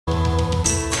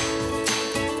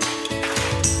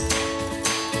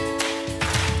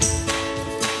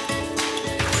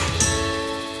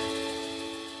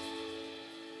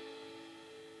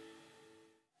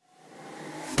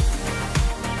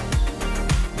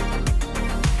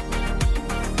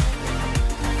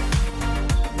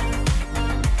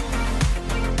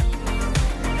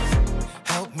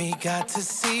got to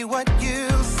see what you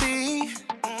see.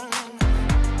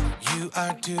 You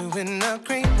are doing a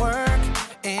great work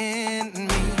in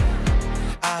me.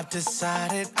 I've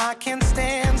decided I can't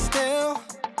stand still.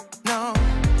 No,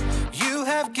 you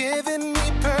have given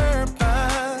me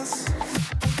purpose.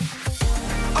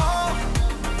 All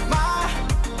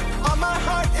my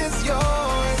heart is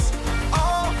yours.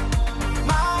 All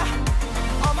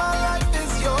my life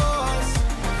is yours.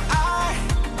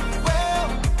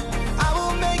 I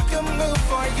will make a move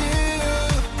for you,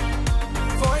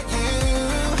 for you.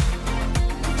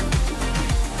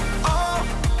 All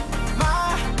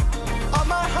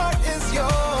my heart is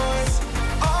yours.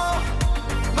 All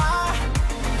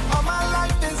my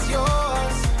life is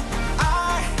yours.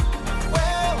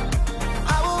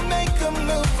 I will make a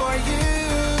move for you.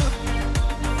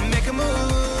 Make a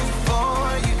move for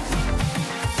you.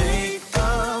 Make a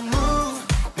move.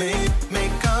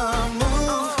 Make a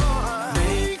move.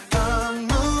 Make a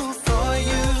move for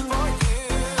you.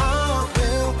 I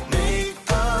will make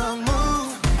a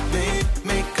move.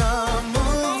 Make a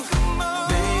move.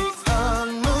 Make a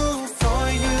move for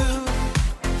you.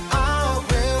 I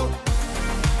will.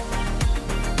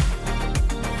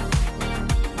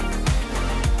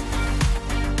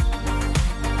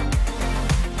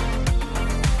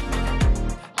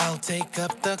 I'll take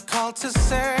up the call to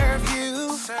serve you.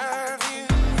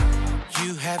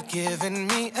 You have given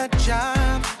me a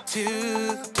job to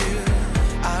do.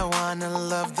 I wanna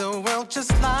love the world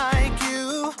just like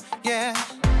you. Yeah,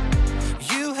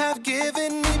 you have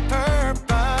given me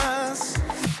purpose.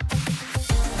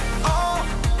 All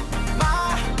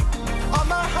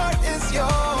my heart is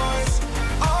yours.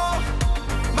 All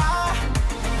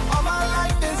my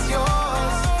life is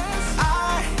yours.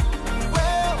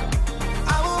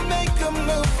 I will make a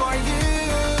move for you,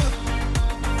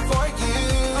 for you.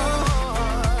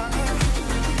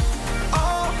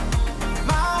 All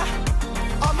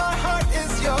my heart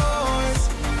is yours.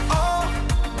 All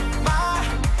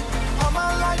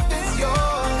my life is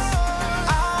yours.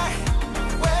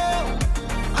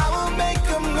 I will make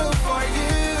a move for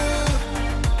you.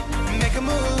 Make a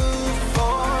move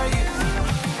for you.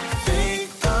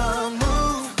 Make a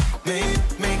move.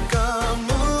 Make a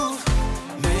move.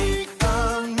 Make a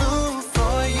move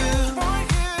for you.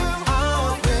 I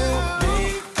will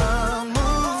make a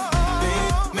move.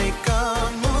 Make a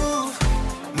move.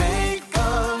 Make a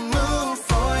move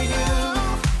for you.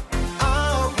 I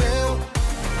will.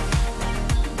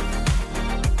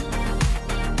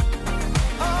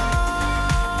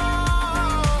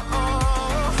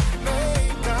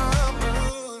 Make a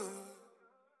move.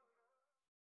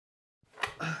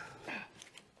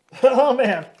 Oh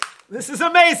man, this is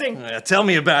amazing. Tell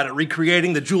me about it,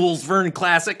 recreating the Jules Verne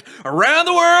classic Around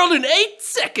the World in 8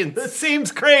 seconds. This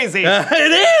seems crazy.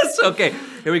 It is! Okay,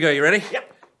 here we go, you ready?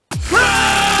 Yep.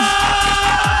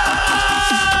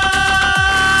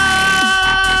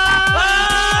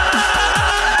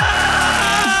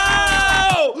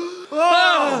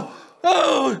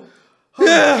 Oh,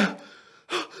 yeah.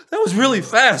 That was really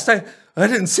fast. I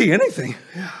didn't see anything.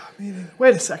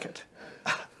 Wait a second.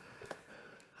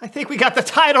 I think we got the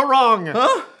title wrong.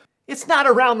 Huh? It's not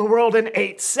Around the World in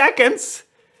 8 seconds.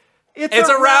 It's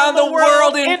Around the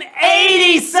World in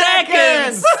 80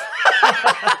 seconds!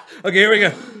 Okay, here we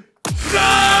go. This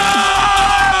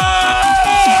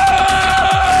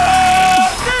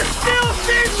still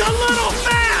seems a little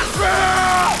fast.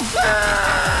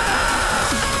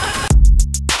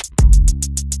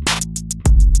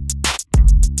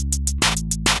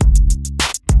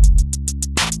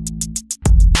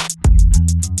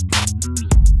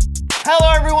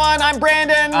 Hello everyone, I'm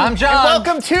Brandon. I'm John. And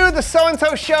welcome to the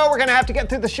So-and-So Show. We're gonna have to get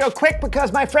through the show quick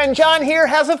because my friend John here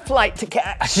has a flight to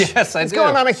catch. Yes, I do. He's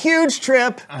going on a huge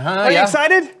trip. Are you yeah.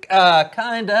 excited?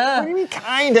 Kinda. What do you mean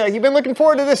kinda? You've been looking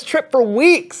forward to this trip for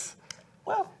weeks.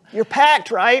 Well, You're packed,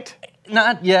 right?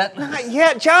 not yet. Not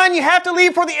yet. John, you have to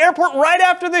leave for the airport right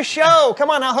after the show. Come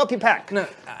on, I'll help you pack. No.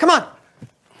 Come on.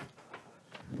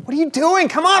 What are you doing?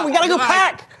 Come on, we gotta go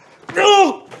pack.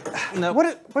 No.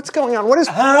 What's going on? What is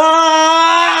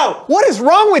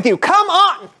wrong with you? Come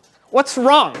on. What's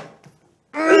wrong?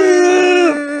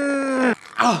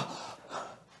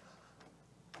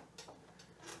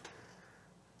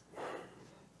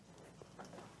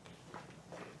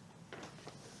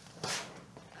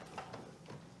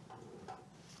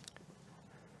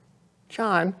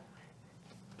 John,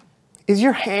 is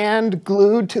your hand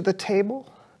glued to the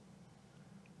table?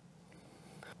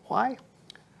 Why?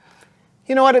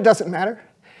 You know what? It doesn't matter.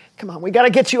 Come on, we gotta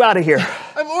get you out of here.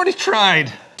 I've already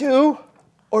tried. Do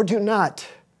or do not.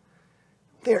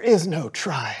 There is no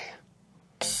try.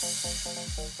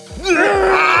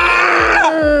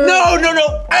 No! No, no, no.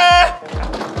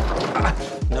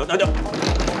 No, no, no.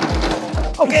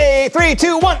 Okay, 3,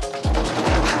 2, 1.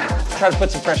 Try to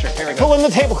put some pressure. Here we go. Pull in the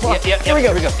tablecloth. Yeah, Here we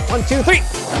go. Here we go. 1, 2, 3.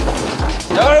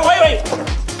 No, no, wait.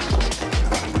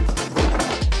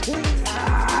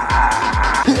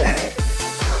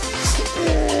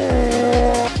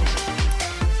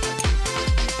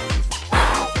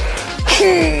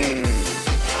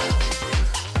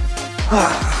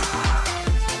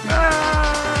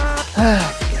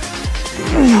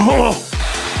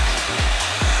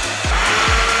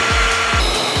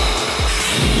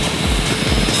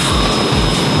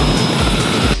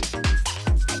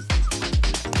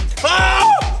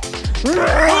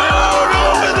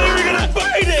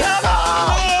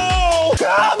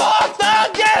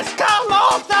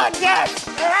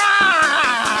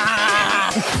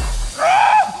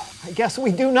 I guess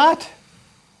we do not.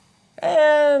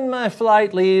 And my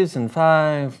flight leaves in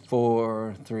 5,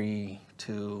 4, 3,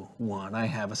 2, 1. I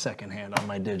have a second hand on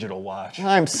my digital watch.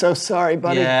 I'm so sorry,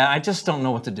 buddy. Yeah, I just don't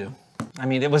know what to do. I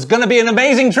mean, it was gonna be an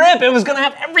amazing trip. It was gonna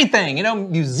have everything, you know,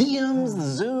 museums, the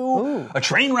zoo, a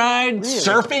train ride,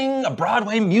 surfing, a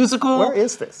Broadway musical. Where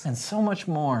is this? And so much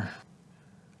more.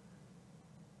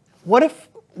 What if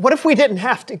we didn't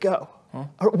have to go?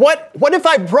 Or what if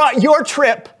I brought your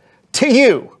trip to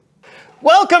you?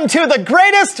 Welcome to the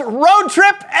greatest road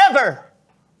trip ever!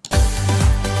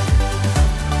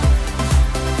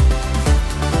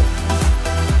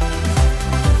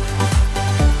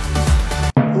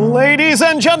 Ladies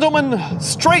and gentlemen,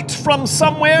 straight from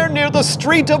somewhere near the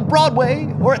street of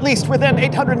Broadway, or at least within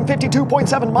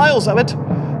 852.7 miles of it,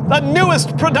 the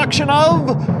newest production of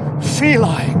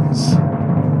Felines.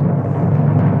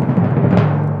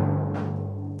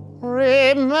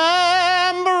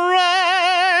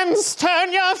 Remembrance,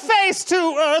 turn your face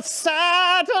to Earth's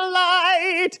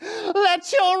satellite.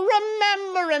 Let your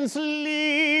remembrance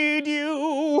lead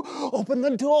you. Open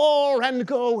the door and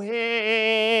go in.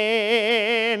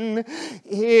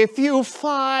 If you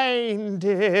find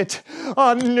it,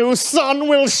 a new sun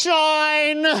will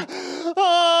shine again.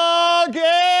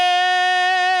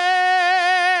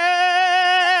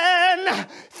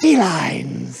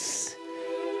 Felines.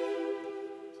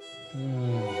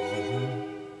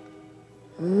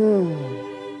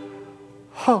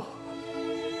 Oh.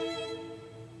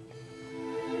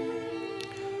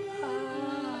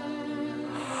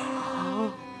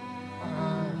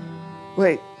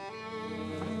 Wait.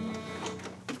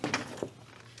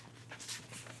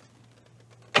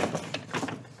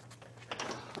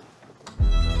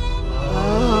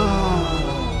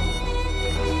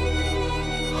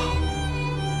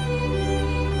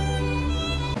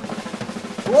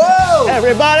 Whoa!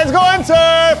 Everybody's going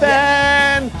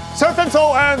surfing! Surfing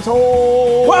so and so!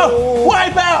 Whoa!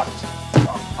 Wipe out!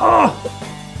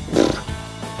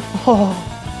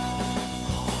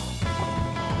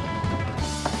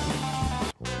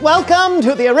 Welcome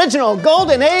to the original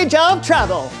golden age of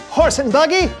travel. Horse and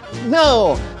buggy?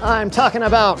 No, I'm talking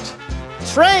about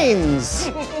trains.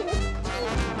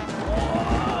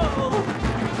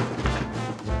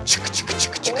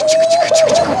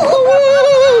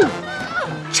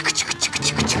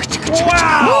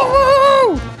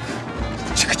 Wow!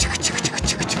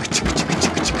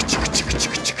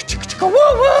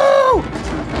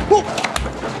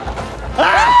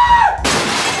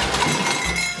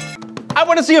 I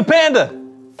want to see a panda.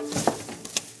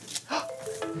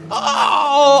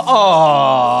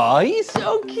 Oh, he's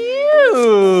so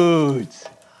cute.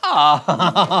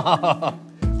 Oh,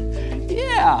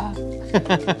 yeah.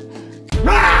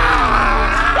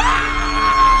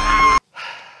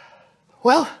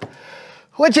 Well,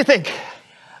 what'd you think?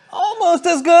 Almost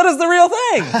as good as the real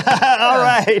thing. All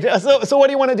right, so what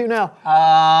do you want to do now?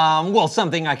 Well,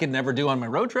 something I could never do on my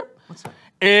road trip.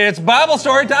 It's Bible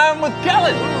story time with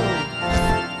Kellen.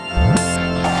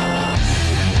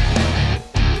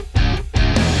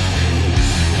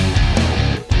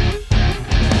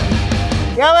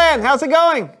 Kellen, how's it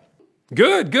going?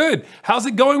 Good, good. How's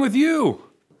it going with you?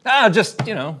 Just,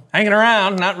 you know, hanging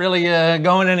around, not really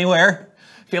going anywhere.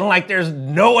 Feeling like there's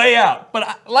no way out,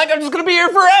 but like I'm just gonna be here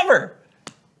forever.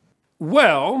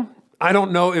 Well, I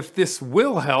don't know if this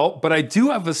will help, but I do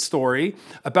have a story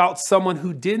about someone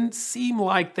who didn't seem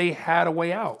like they had a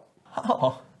way out.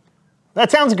 Oh, That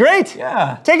sounds great.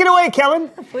 yeah. Take it away, Kellen.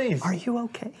 Please. Are you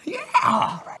okay?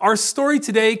 Yeah. Our story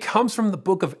today comes from the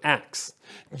book of Acts.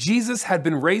 Jesus had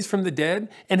been raised from the dead,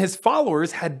 and his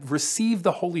followers had received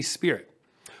the Holy Spirit.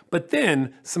 But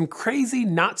then some crazy,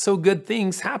 not so good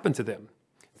things happened to them.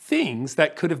 Things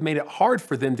that could have made it hard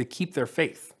for them to keep their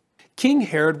faith. King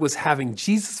Herod was having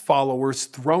Jesus' followers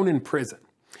thrown in prison.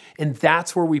 And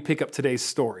that's where we pick up today's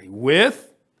story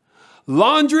with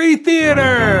Laundry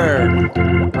Theater!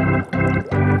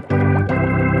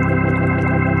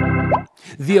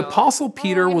 The Apostle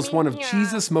Peter was one of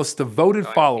Jesus' most devoted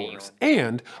followers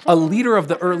and a leader of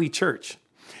the early church.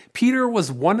 Peter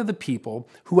was one of the people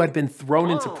who had been thrown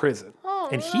into prison,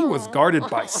 and he was guarded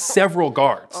by several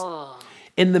guards.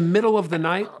 In the middle of the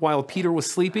night, while Peter was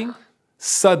sleeping,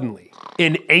 suddenly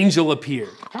an angel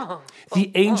appeared.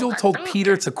 The angel told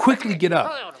Peter to quickly get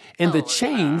up, and the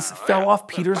chains fell off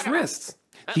Peter's wrists.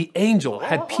 The angel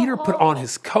had Peter put on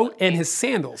his coat and his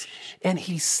sandals, and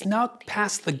he snuck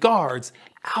past the guards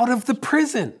out of the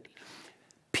prison.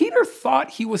 Peter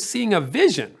thought he was seeing a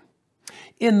vision.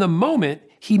 In the moment,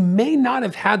 he may not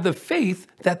have had the faith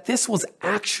that this was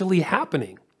actually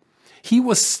happening. He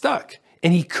was stuck,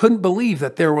 and he couldn't believe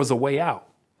that there was a way out.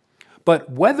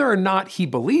 But whether or not he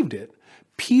believed it,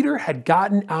 Peter had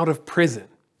gotten out of prison,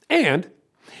 and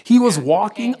he was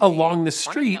walking along the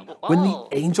street when the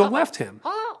angel left him.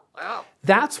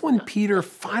 That's when Peter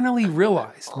finally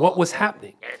realized what was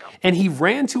happening, and he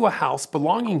ran to a house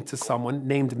belonging to someone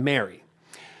named Mary.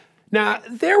 Now,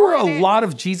 there were a lot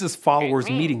of Jesus followers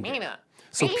meeting there,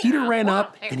 so Peter ran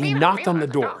up and he knocked on the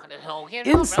door.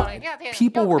 Inside,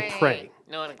 people were praying,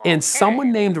 and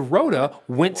someone named Rhoda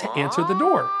went to answer the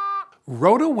door.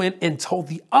 Rhoda went and told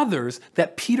the others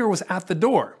that Peter was at the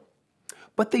door.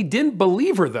 But they didn't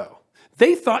believe her, though.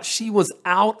 They thought she was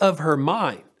out of her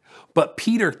mind. But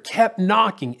Peter kept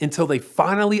knocking until they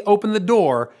finally opened the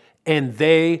door, and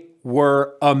they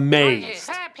were amazed.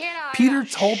 Peter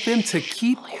told them to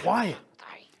keep quiet.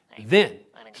 Then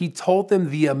he told them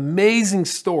the amazing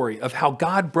story of how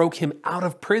God broke him out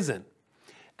of prison.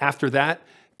 After that,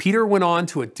 Peter went on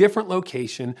to a different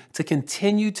location to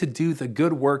continue to do the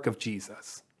good work of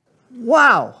Jesus.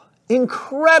 Wow,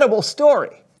 incredible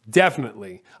story.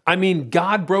 Definitely. I mean,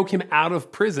 God broke him out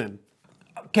of prison.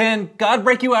 Can God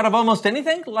break you out of almost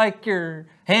anything, like your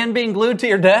hand being glued to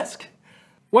your desk?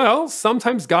 Well,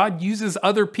 sometimes God uses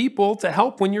other people to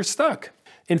help when you're stuck.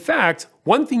 In fact,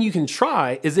 one thing you can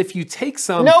try is if you take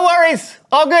some... No worries,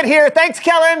 all good here. Thanks,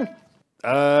 Kellen.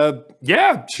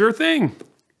 Yeah, sure thing.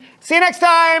 See you next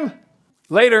time.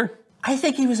 Later. I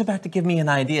think he was about to give me an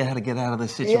idea how to get out of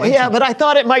this situation. Yeah, but I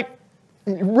thought it might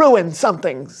ruin some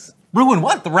things. Ruin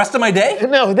what? The rest of my day?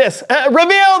 No, this.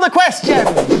 Reveal the question.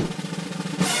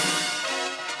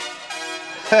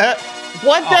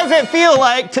 What does it feel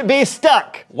like to be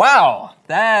stuck? Wow,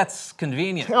 that's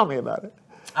convenient. Tell me about it.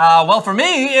 Well, for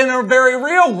me, in a very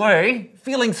real way,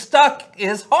 feeling stuck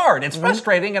is hard. It's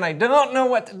frustrating, and I don't know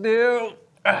what to do.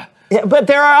 Yeah, but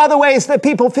there are other ways that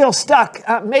people feel stuck.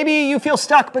 Maybe you feel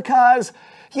stuck because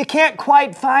you can't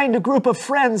quite find a group of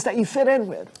friends that you fit in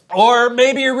with. Or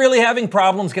maybe you're really having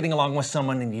problems getting along with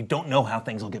someone and you don't know how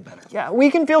things will get better. Yeah, we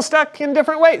can feel stuck in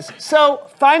different ways. So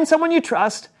find someone you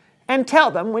trust and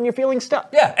tell them when you're feeling stuck.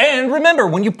 Yeah, and remember,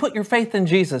 when you put your faith in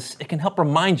Jesus, it can help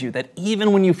remind you that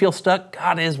even when you feel stuck,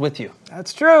 God is with you.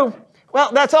 That's true.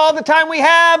 Well, that's all the time we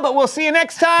have, but we'll see you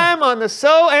next time on the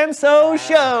So and So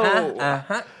Show.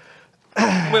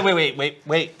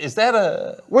 Wait. Is that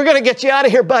a... We're gonna get you out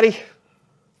of here, buddy.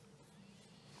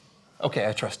 Okay,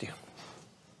 I trust you.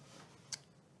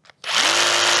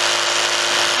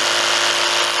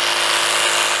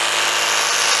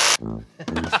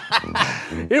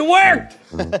 It worked!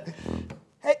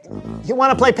 Hey, you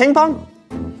wanna play ping pong?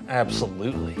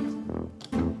 Absolutely.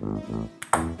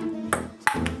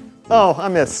 Oh, I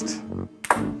missed.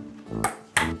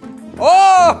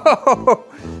 Oh!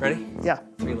 Ready? Yeah.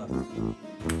 3 left.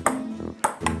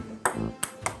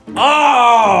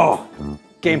 Oh!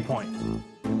 Game point.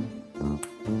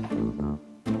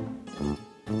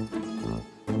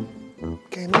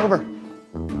 Game over.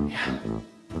 Yeah.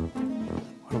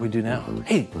 What do we do now?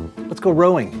 Hey, let's go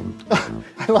rowing.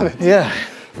 I love it. Yeah.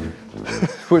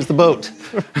 Where's the boat?